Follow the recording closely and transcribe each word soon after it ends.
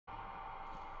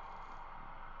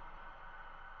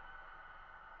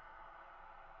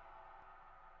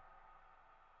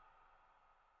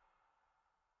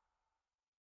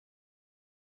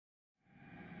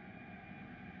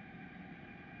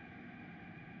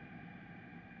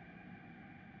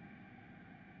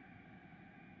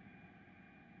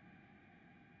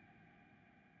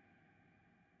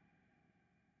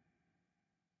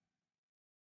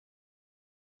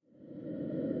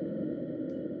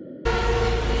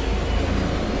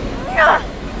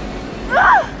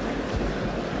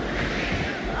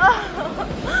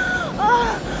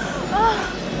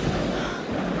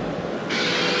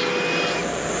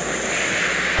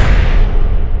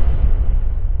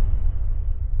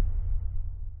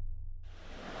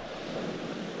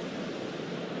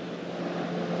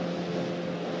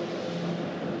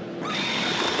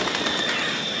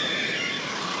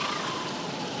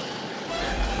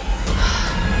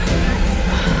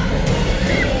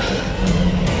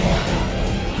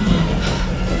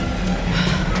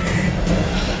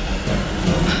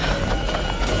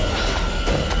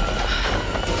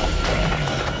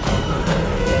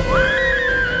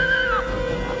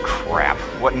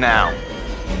What now?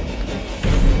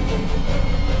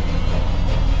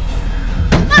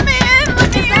 Let me in!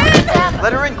 Let me in!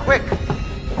 Let her in, quick!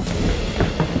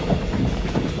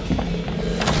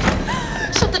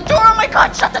 Shut the door! Oh my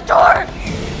God, shut the door!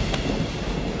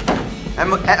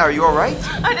 Emma, are you alright?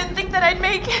 I didn't think that I'd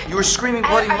make it. You were screaming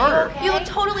bloody murder. Okay? You look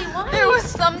totally lying. There was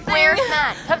something. Where's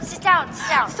Matt? Come sit down, sit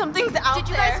down. Something's out there. Did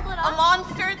you guys split up? A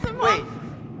monster. It's a monster. Wait.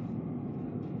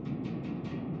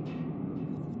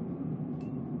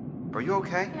 Are you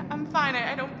okay? Yeah, I'm fine.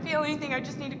 I don't feel anything. I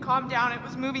just need to calm down. It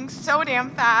was moving so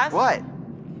damn fast. What?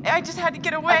 I just had to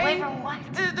get away. Away from what?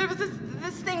 There was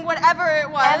this thing, whatever it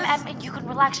was. Em, you can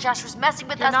relax. Josh was messing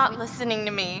with You're us. not listening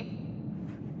to me.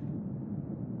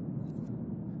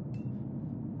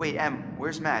 Wait, Em,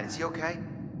 where's Matt? Is he okay?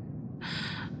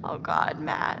 Oh God,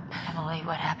 Matt. Emily,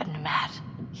 what happened to Matt?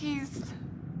 He's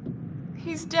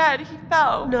dead. He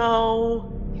fell.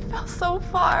 No. He fell so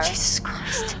far. Jesus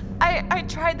Christ. I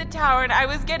tried the tower and I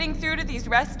was getting through to these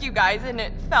rescue guys and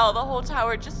it fell. The whole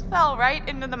tower just fell right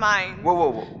into the mines.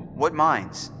 Whoa. What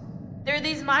mines? There are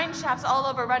these mine shafts all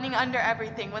over running under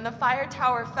everything. When the fire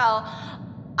tower fell,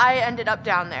 I ended up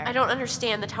down there. I don't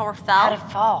understand. The tower fell? How'd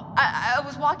it fall? I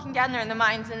was walking down there in the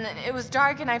mines and it was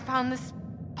dark and I found this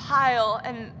pile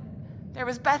and there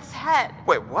was Beth's head.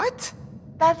 Wait, what?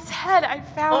 Beth's head, I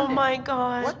found it. Oh my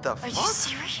God. What the Are fuck? you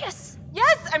serious?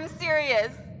 Yes, I'm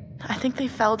serious. I think they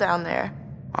fell down there.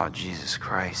 Oh, Jesus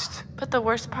Christ. But the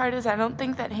worst part is I don't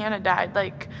think that Hannah died,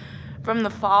 like, from the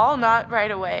fall, not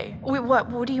right away. Wait,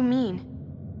 what do you mean?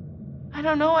 I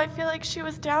don't know, I feel like she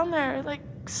was down there, like,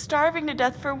 starving to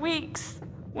death for weeks.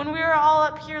 When we were all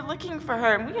up here looking for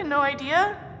her, and we had no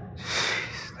idea.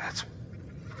 That's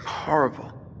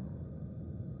horrible.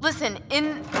 Listen,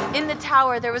 in the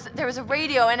tower, there was a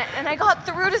radio, and I got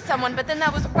through to someone, but then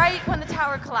that was right when the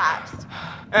tower collapsed.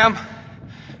 Em,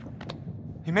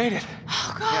 you made it.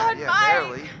 Oh, God, yeah, Mike.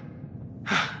 barely.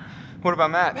 What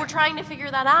about Matt? We're trying to figure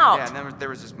that out. Yeah, and then there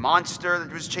was this monster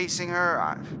that was chasing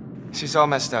her. She's all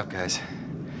messed up, guys.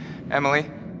 Emily?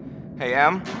 Hey,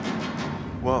 Em?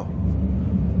 Whoa.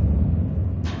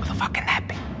 Who the fuck can that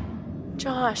be?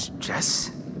 Josh.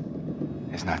 Jess?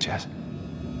 It's not Jess.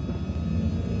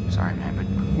 Sorry, man, but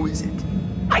who is it?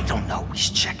 I don't know. We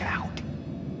should check it out.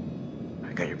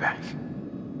 I got your back.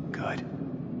 Good.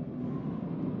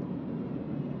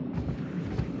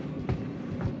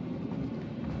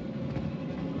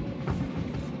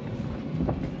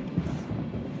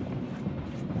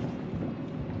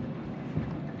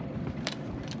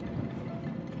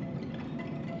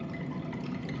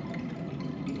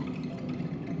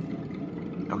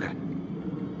 Okay.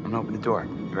 I'm gonna open the door.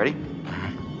 You ready?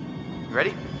 You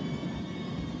ready?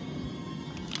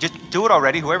 Just do it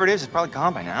already. Whoever it is probably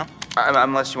gone by now.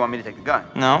 Unless you want me to take the gun.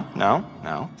 No.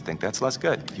 I think that's less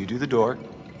good. You do the door.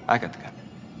 I got the gun.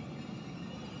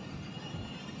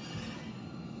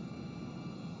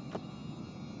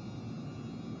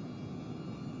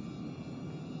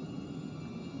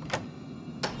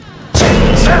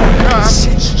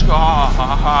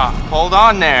 Hold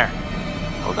on there.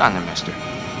 Hold on there, mister.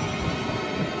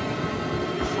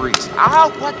 Freeze. Ow,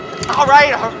 what? All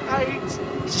right.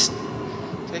 Just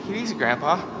take it easy,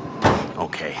 Grandpa.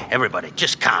 Okay, everybody,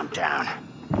 just calm down.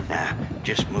 Now,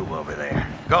 just move over there.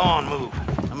 Go on, move.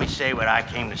 Let me say what I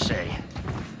came to say.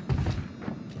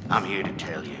 I'm here to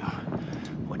tell you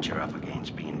what you're up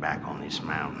against being back on this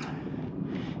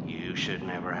mountain. You should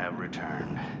never have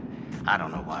returned. I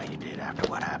don't know why you did after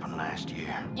what happened last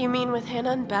year. You mean with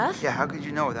Hannah and Beth? Yeah, how could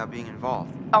you know without being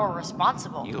involved? Or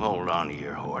responsible. You hold on to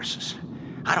your horses.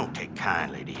 I don't take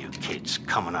kindly to you kids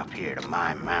coming up here to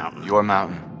my mountain. Your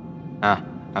mountain. Huh.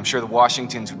 I'm sure the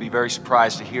Washingtons would be very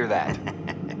surprised to hear that.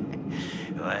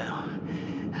 Well,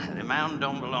 the mountain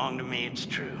don't belong to me, it's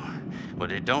true.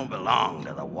 But it don't belong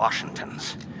to the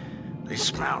Washingtons.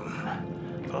 This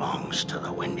mountain belongs to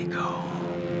the Wendigo.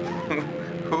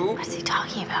 Who? What's he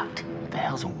talking about? What the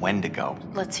hell's a Wendigo?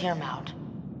 Let's hear him out.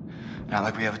 Not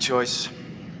like we have a choice.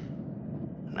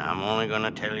 Now, I'm only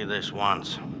gonna tell you this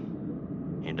once.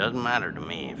 It doesn't matter to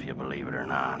me if you believe it or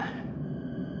not.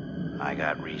 I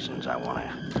got reasons I want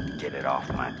to get it off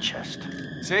my chest.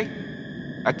 See?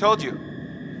 I told you.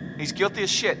 He's guilty as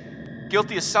shit.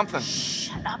 Guilty as something.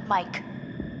 Shut up, Mike.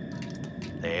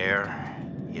 There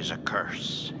is a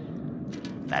curse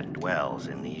that dwells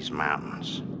in these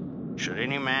mountains. Should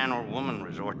any man or woman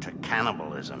resort to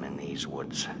cannibalism in these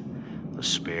woods, the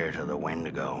spirit of the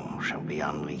Wendigo shall be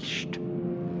unleashed.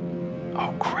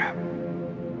 Oh, crap.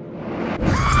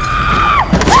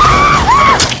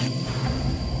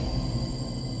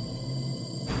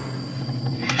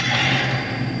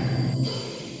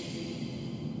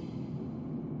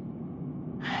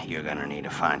 You're gonna need to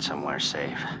find somewhere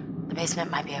safe. The basement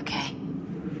might be okay.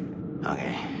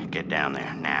 Okay, get down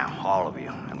there now, all of you,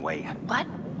 and wait. What?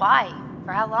 Why?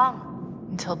 For how long?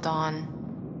 Until dawn.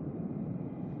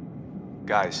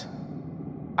 Guys,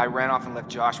 I ran off and left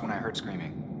Josh when I heard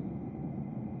screaming.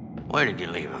 Where did you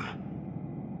leave him?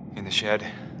 In the shed.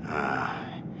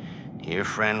 Your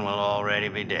friend will already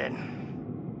be dead.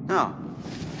 No.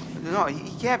 No, he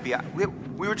can't be. We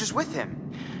were just with him.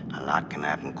 A lot can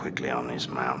happen quickly on this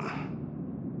mountain.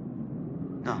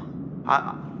 No.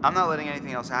 I'm not letting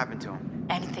anything else happen to him.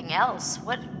 Anything else?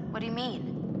 What do you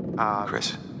mean?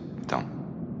 Chris, don't.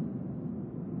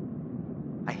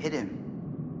 I hit him.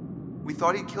 We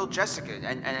thought he'd killed Jessica,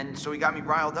 and so he got me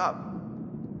riled up.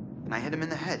 And I hit him in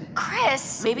the head.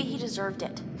 Chris! Maybe he deserved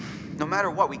it. No matter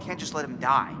what, we can't just let him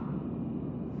die.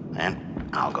 Then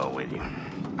I'll go with you.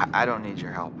 I don't need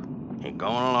your help. You're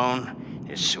going alone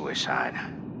is suicide.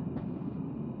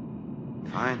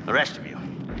 Fine. The rest of you,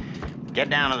 get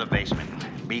down to the basement.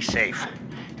 Be safe.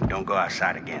 And don't go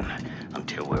outside again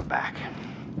until we're back.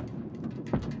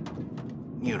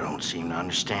 You don't seem to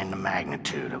understand the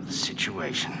magnitude of the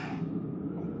situation.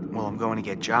 Well, I'm going to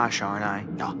get Josh, aren't I?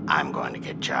 No, I'm going to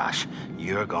get Josh.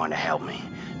 You're going to help me.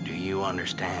 Do you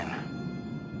understand?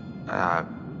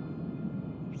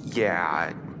 Yeah,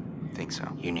 I think so.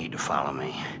 You need to follow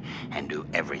me and do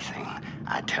everything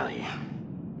I tell you.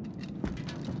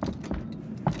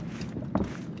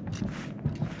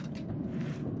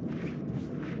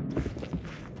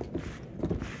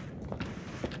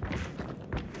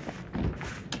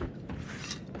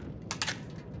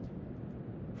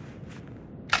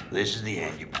 This is the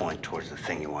end. You point towards the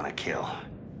thing you want to kill.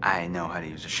 I know how to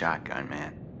use a shotgun,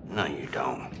 man. No, you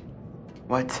don't.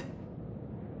 What?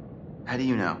 How do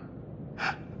you know?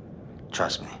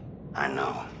 Trust me, I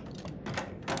know.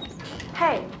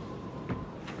 Hey,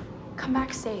 come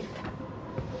back safe.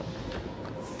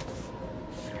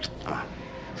 Come on.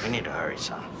 We need to hurry,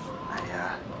 son.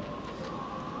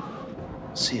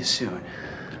 See you soon.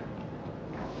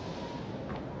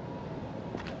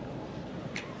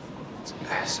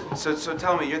 So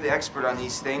tell me, you're the expert on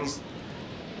these things.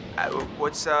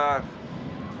 What's the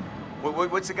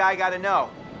guy got to know?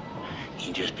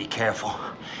 You just be careful.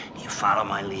 You follow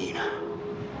my lead.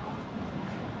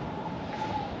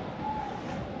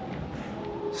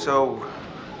 So,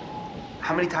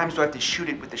 how many times do I have to shoot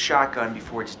it with the shotgun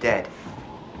before it's dead?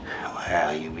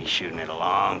 Well, you'll be shooting it a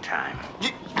long time.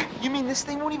 You mean this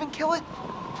thing won't even kill it?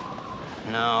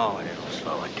 No, it'll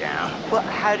slow it down. Well,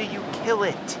 how do you kill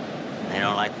it? They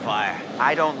don't like fire.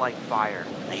 I don't like fire.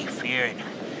 They fear it.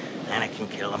 And it can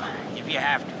kill them if you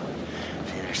have to.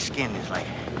 See, their skin is like...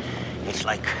 It's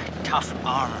like tough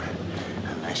armor.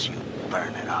 Unless you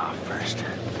burn it off first.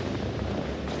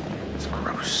 It's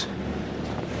gross.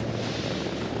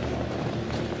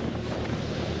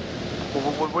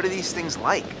 Well, what are these things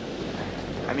like?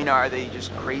 I mean, are they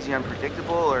just crazy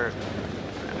unpredictable, or...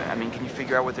 I mean, can you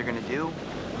figure out what they're gonna do?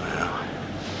 Well,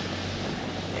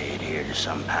 they adhere to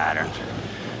some patterns.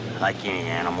 Like any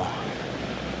animal.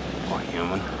 Or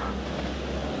human.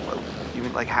 Well, you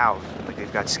mean like how? Like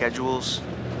they've got schedules?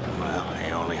 Well,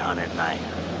 they only hunt at night.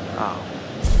 Oh.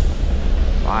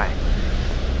 Why?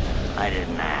 I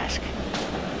didn't ask.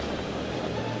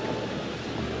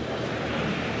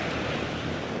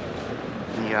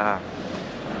 The,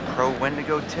 pro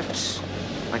Wendigo tips?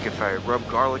 Like if I rub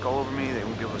garlic all over me, they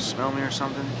won't be able to smell me or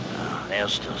something? They'll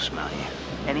still smell you.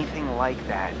 Anything like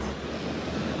that?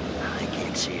 They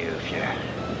can't see you if you're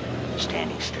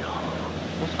standing still.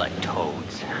 It's like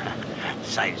toads.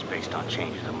 Sight is based on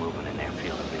changes of movement in their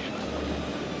field of vision.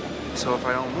 So if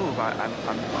I don't move,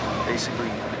 I'm basically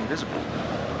invisible.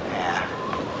 Yeah.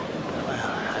 Well,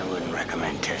 I wouldn't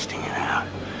recommend testing it out.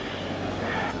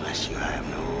 Unless you have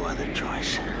no other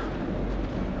choice.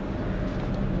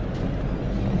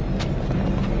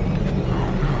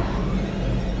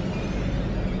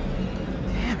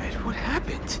 Damn it, what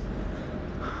happened?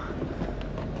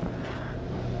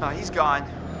 Oh, he's gone.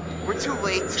 We're too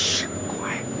late. Shh,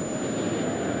 quiet.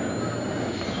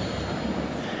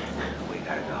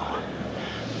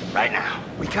 Right now.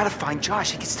 We gotta find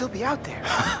Josh. He could still be out there.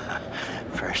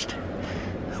 First,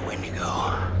 the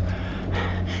Wendigo.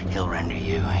 He'll render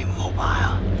you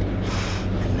immobile.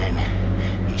 And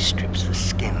then he strips the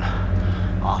skin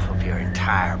off of your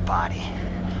entire body,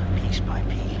 piece by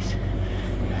piece.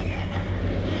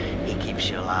 He keeps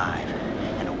you alive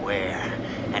and aware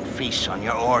and feasts on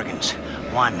your organs,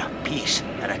 one piece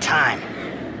at a time.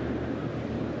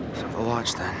 So the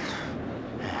lodge then.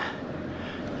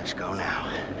 Let's go now.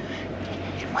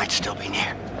 It might still be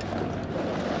near.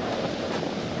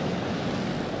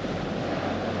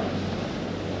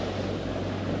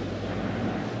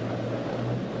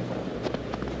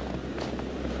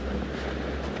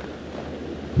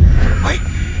 Wait!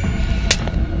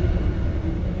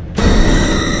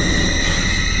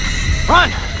 Run!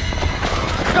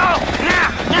 Go! Now!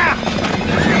 Now!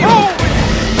 Oh!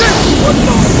 What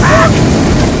the fuck?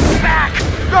 Back!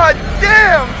 God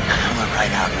damn! We're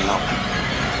right out in the open.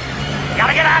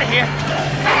 Gotta get out of here!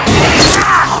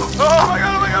 Oh my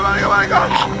god, oh my god, oh my god, oh my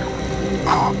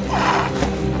god!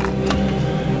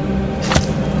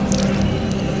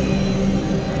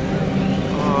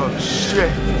 Oh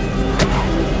shit.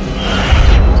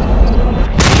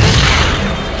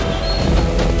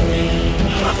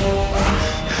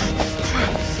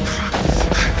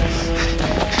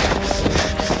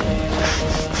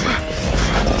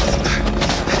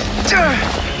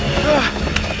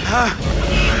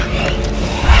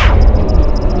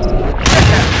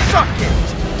 Suck it!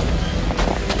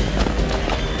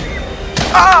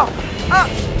 Oh!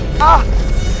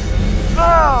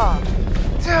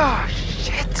 Oh,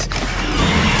 shit!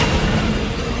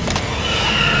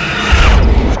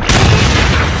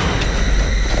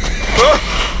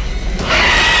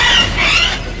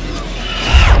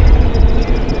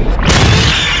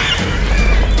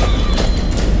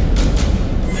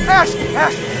 Ash!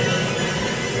 Ash!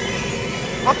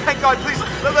 Oh, thank God, please,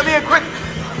 let me in quick!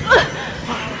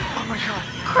 Oh my God.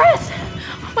 Chris!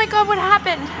 Oh my god, what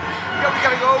happened? Yeah, we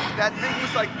gotta go. That thing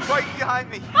was like right behind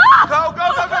me. Ah! Go, go,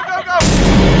 go, go, go,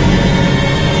 go!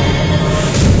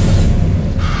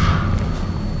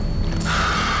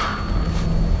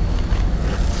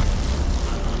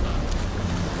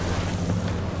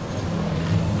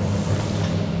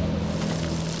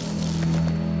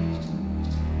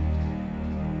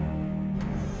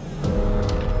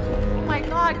 Oh my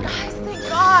god, guys, thank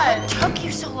God! Took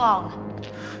you so long.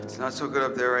 It's not so good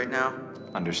up there right now.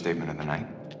 Understatement of the night.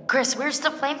 Chris, where's the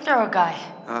flamethrower guy?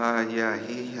 Yeah,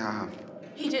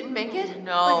 He didn't make it? What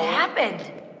No. happened?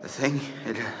 the thing,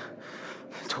 it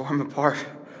tore him apart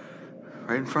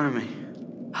right in front of me.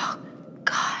 Oh,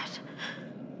 God.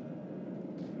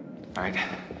 All right.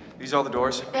 These all the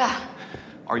doors? Yeah.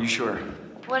 Are you sure?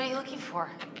 What are you looking for?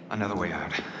 Another way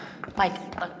out. Mike,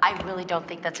 look, I really don't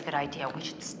think that's a good idea. We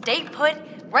should stay put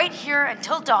right here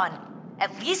until dawn.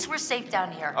 At least we're safe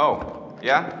down here. Oh,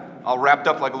 yeah? All wrapped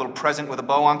up like a little present with a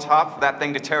bow on top for that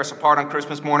thing to tear us apart on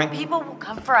Christmas morning? People will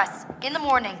come for us in the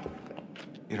morning.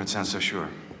 You don't sound so sure.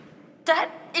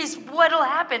 That is what'll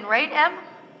happen, right, Em?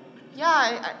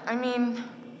 Yeah, I mean,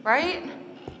 right?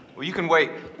 Well, you can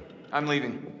wait. I'm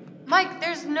leaving. Mike,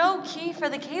 there's no key for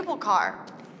the cable car.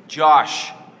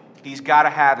 Josh. He's gotta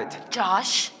have it.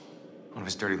 Josh? One of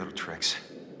his dirty little tricks.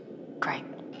 Great,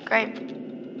 great.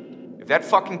 If that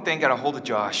fucking thing got a hold of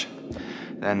Josh,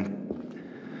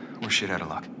 then we're shit out of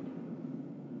luck.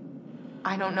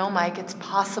 I don't know, Mike, it's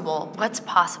possible. What's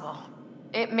possible?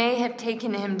 It may have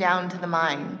taken him down to the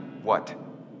mine. What?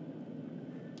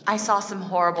 I saw some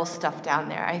horrible stuff down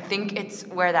there. I think it's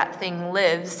where that thing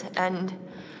lives, and...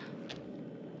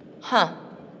 Huh.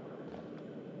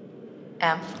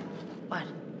 Em? What?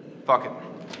 Fuck it.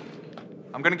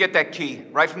 I'm gonna get that key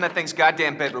right from that thing's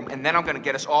goddamn bedroom, and then I'm gonna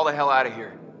get us all the hell out of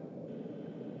here.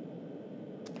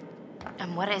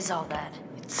 And what is all that?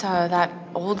 It's, that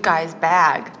old guy's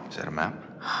bag. Is that a map?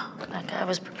 That guy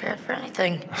was prepared for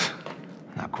anything.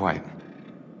 Not quite.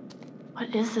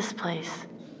 What is this place?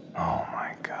 Oh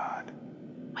my God.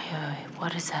 Wait,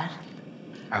 what is that?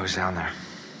 I was down there.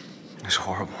 It was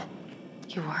horrible.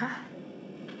 You were?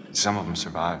 Some of them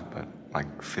survived, but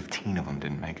like 15 of them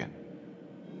didn't make it.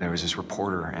 There was this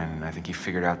reporter, and I think he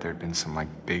figured out there'd been some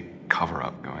like big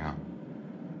cover-up going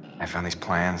on. I found these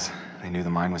plans. They knew the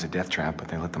mine was a death trap, but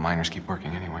they let the miners keep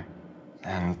working anyway.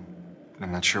 And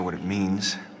I'm not sure what it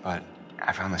means, but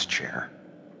I found this chair.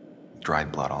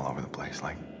 Dried blood all over the place,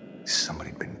 like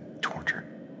somebody'd been tortured.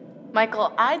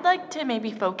 Michael, I'd like to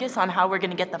maybe focus on how we're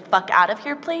gonna get the fuck out of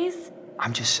here, please.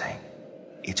 I'm just saying,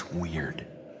 it's weird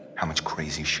how much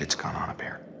crazy shit's gone on up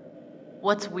here.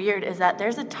 What's weird is that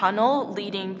there's a tunnel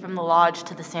leading from the lodge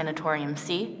to the sanatorium,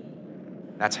 see?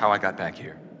 That's how I got back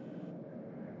here.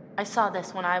 I saw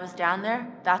this when I was down there.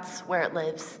 That's where it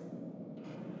lives.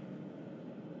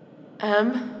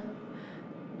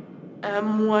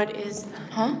 What is...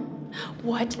 Huh?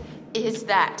 What is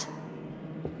that?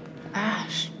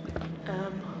 Ash.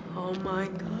 Oh my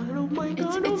god, oh my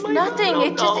god, It's oh my nothing. god.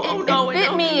 It just it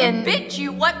bit me and Bit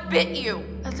you? What bit you?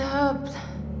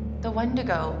 the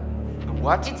Wendigo.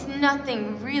 What? It's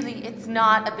nothing, really. It's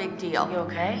not a big deal. You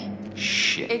okay?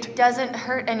 Shit. It doesn't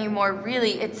hurt anymore,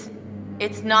 really. It's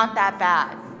not that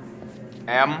bad.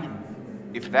 Em,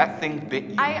 if that thing bit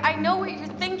you, I know what you're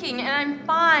thinking, and I'm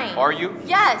fine. are you?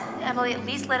 Yes. Emily, at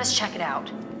least let us check it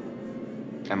out.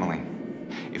 Emily,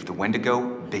 if the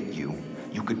Wendigo bit you,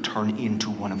 you could turn into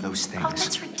one of those things. Oh,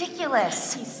 that's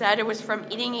ridiculous. He said it was from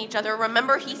eating each other.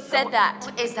 Remember, he said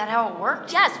that. Is that how it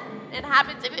worked? Yes, it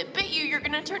happens. If it bit you, you're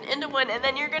gonna turn into one, and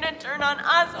then you're gonna turn on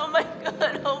us. Oh my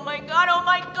god, oh my god, oh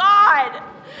my god!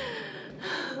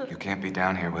 You can't be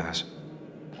down here with us.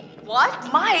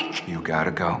 What? Mike! You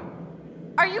gotta go.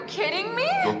 Are you kidding me?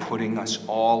 You're putting us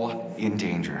all in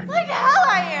danger. Like hell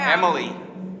I am. Emily,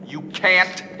 you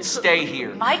can't stay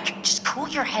here. Mike, just cool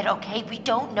your head, okay? We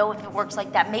don't know if it works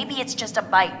like that. Maybe it's just a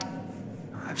bite.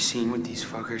 I've seen what these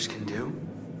fuckers can do,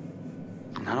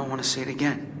 and I don't want to say it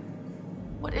again.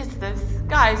 What is this?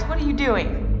 Guys, what are you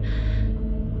doing?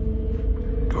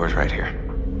 Door's right here.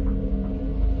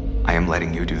 I am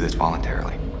letting you do this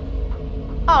voluntarily.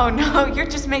 Oh no, you're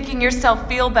just making yourself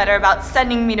feel better about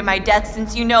sending me to my death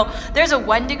since you know there's a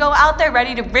Wendigo out there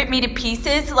ready to rip me to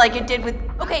pieces like it did with...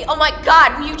 Okay, oh my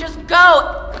god, will you just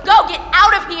go? Go, get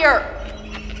out of here!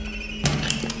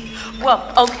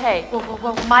 Whoa, okay.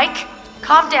 Whoa. Mike,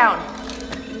 calm down.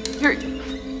 You're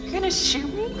gonna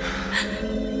shoot me?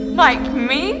 Like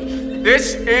me?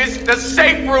 This is the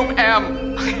safe room,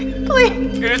 Em.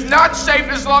 Please, It is not safe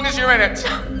as long as you're in it.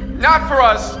 Not for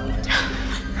us.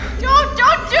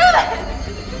 don't do that!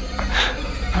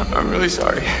 I'm really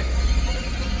sorry.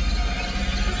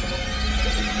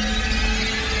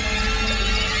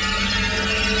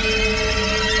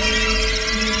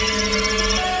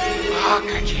 Fuck,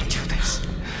 I can't do this.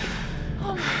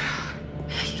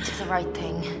 You did the right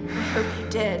thing. I hope you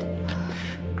did.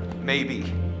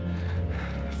 Maybe.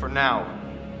 For now.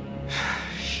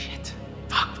 Shit.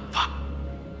 Fuck.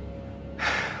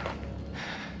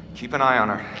 Keep an eye on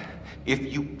her.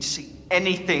 If you see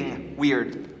anything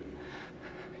weird,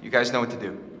 you guys know what to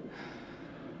do.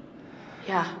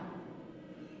 Yeah.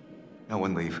 No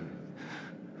one leave.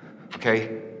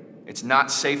 Okay? It's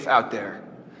not safe out there.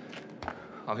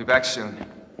 I'll be back soon.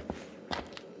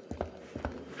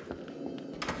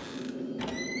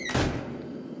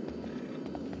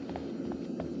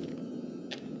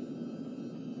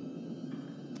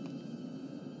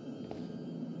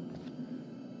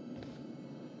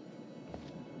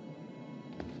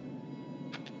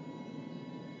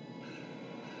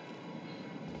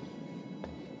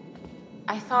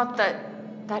 I thought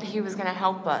that he was gonna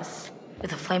help us.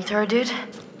 With a flamethrower, dude?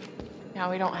 Now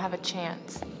we don't have a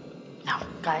chance. No,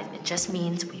 guys, it just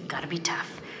means we've got to be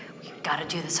tough. We've got to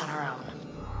do this on our own.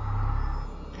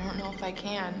 I don't know if I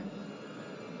can.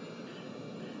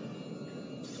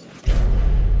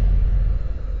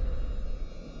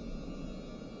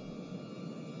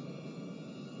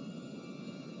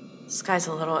 This guy's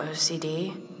a little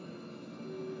OCD.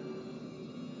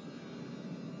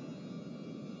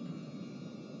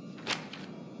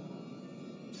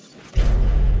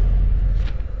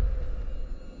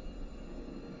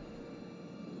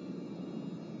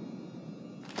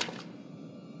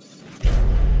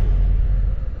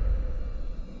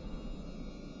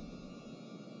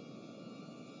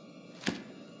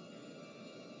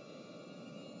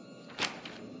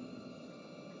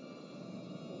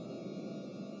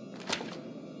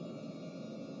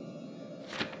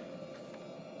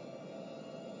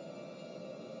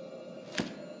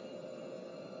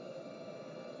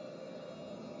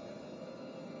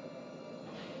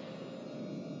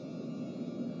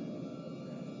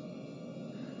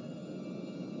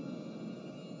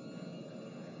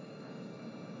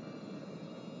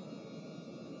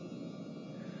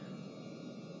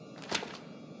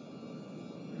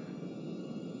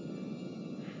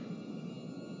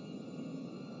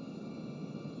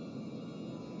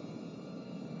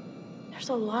 There's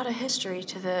a lot of history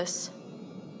to this.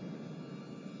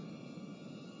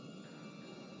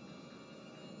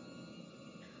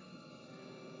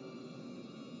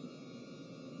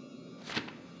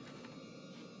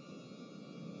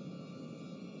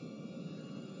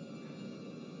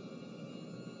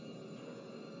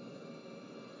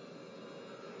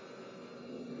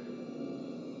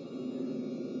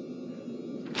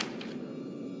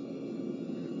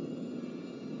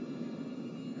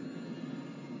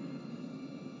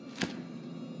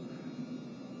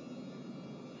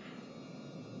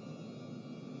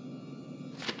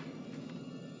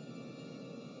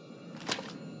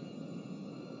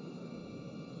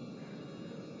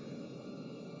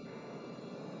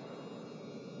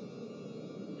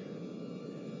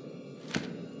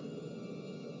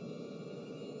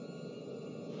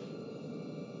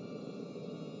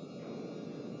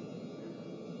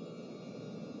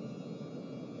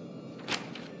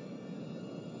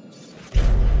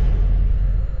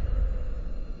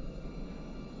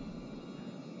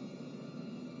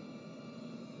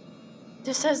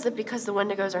 This says that because the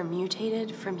Wendigos are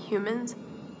mutated from humans,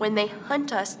 when they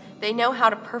hunt us, they know how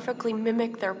to perfectly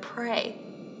mimic their prey.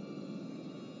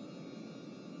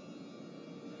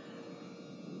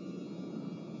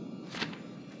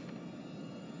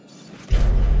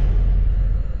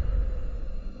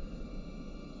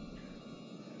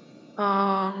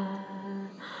 Oh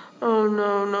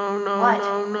no, no, no, What?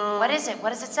 no, no. What is it? What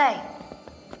does it say?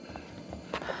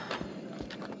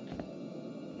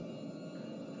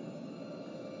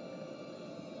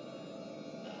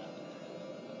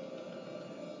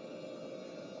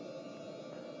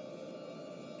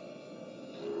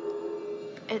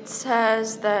 It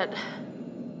says that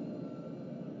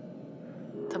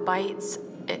the bites,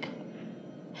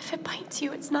 if it bites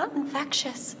you, it's not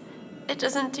infectious. It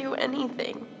doesn't do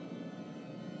anything.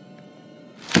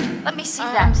 Let me see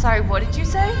I'm that. sorry, what did you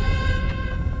say?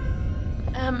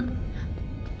 It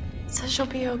says you'll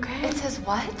be okay. It says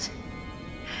what?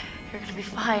 You're gonna be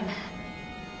fine.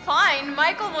 Fine,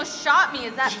 Mike almost shot me,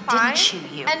 is that He fine? didn't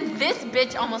shoot you. And this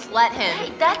bitch almost let him.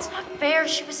 Hey, that's not fair.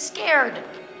 She was scared.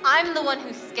 I'm the one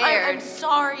who's scared. I'm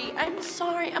sorry. I'm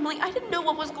sorry, Emily. I didn't know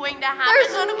what was going to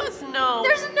happen. None of us know.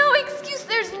 There's no excuse.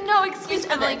 There's no excuse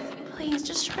for Emily, this. please,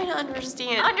 just try to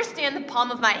understand. Understand the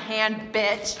palm of my hand,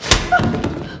 bitch.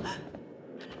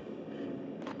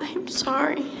 I'm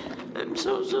sorry. I'm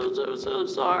so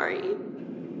sorry.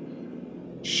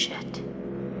 Shit.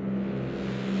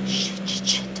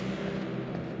 Shit.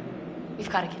 We've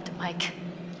got to get to Mike.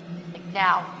 Like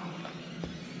now.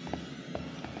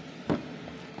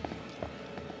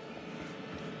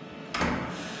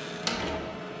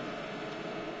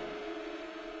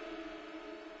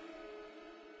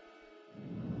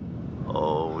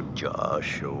 Oh,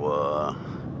 Joshua,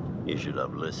 you should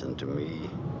have listened to me.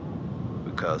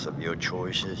 Because of your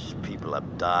choices, people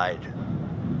have died.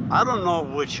 I don't know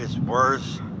which is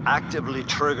worse, actively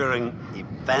triggering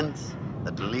events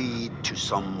that lead to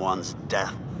someone's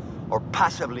death, or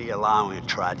passively allowing a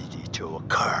tragedy to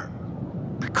occur.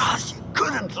 Because you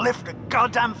couldn't lift a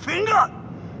goddamn finger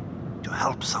to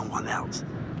help someone else.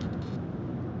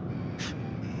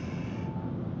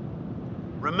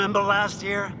 Remember last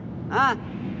year? Huh?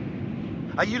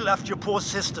 How you left your poor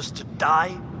sisters to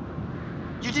die?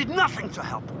 You did nothing to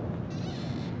help them.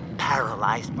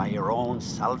 Paralyzed by your own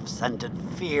self-centered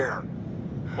fear,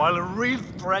 while a real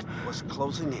threat was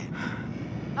closing in.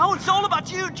 Now it's all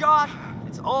about you, Josh.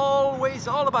 It's always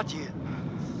all about you.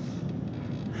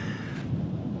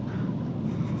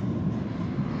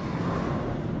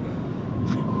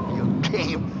 Your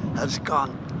game has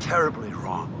gone terribly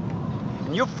wrong.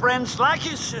 And your friends, like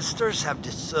your sisters, have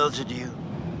deserted you.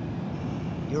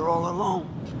 You're all alone.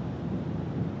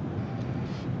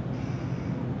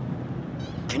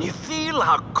 Can you feel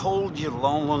how cold your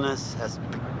loneliness has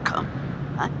become?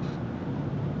 Huh?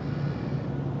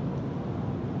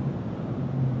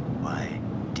 Why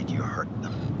did you hurt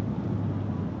them?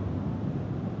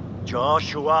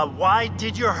 Joshua, why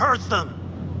did you hurt them?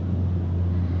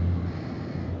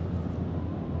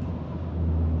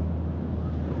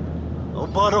 Oh,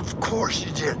 but of course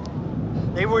you did.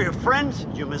 They were your friends,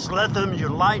 you misled them, you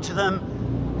lied to them,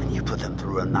 and you put them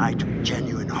through a night of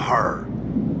genuine horror.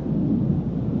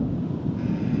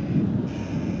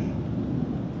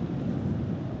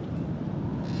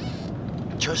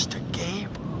 Just a game.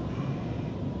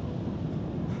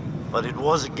 But it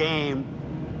was a game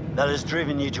that has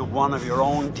driven you to one of your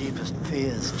own deepest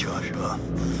fears, Joshua.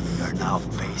 You're now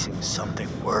facing something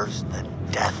worse than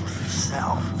death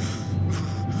itself.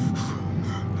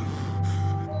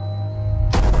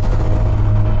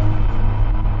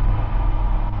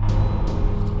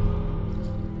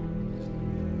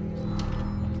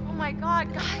 Oh my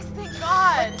god, guys, thank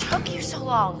God. What took you so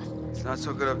long? It's not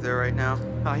so good up there right now.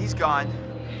 He's gone.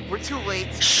 We're too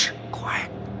late. Shh,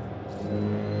 quiet.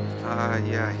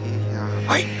 Yeah,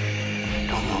 Wait,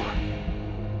 don't move.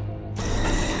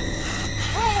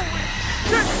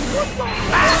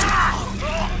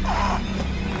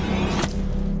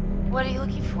 What are you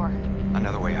looking for?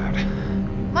 Another way out.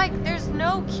 Mike, there's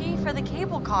no key for the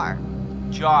cable car.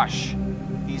 Josh,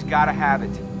 he's gotta have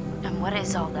it. And what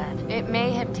is all that? It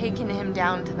may have taken him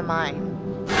down to the mine.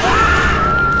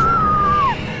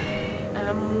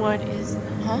 What is...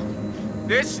 Huh?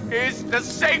 This is the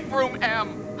safe room,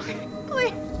 Em.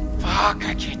 Please. Fuck,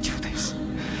 I can't do this.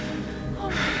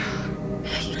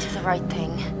 You did the right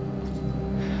thing.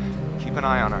 Keep an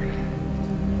eye on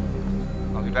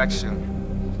her. I'll be back soon.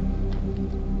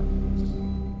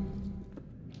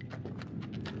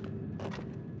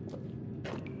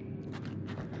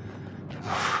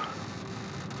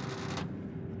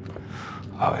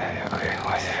 Okay,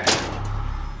 what?